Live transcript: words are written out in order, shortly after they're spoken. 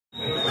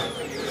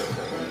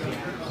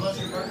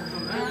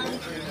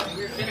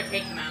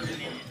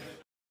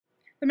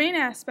The main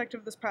aspect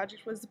of this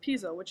project was the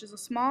piezo, which is a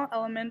small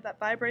element that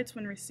vibrates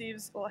when it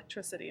receives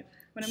electricity.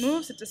 When it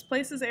moves, it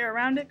displaces air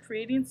around it,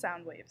 creating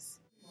sound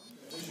waves.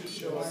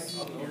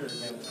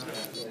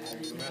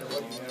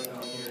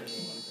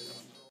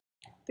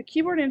 The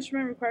keyboard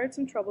instrument required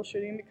some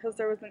troubleshooting because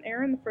there was an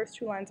error in the first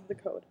 2 lines of the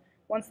code.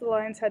 Once the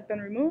lines had been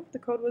removed, the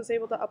code was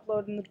able to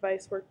upload and the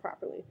device worked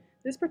properly.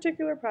 This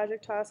particular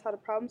project taught us how to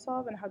problem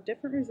solve and how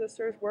different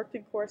resistors worked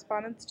in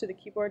correspondence to the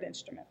keyboard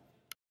instrument.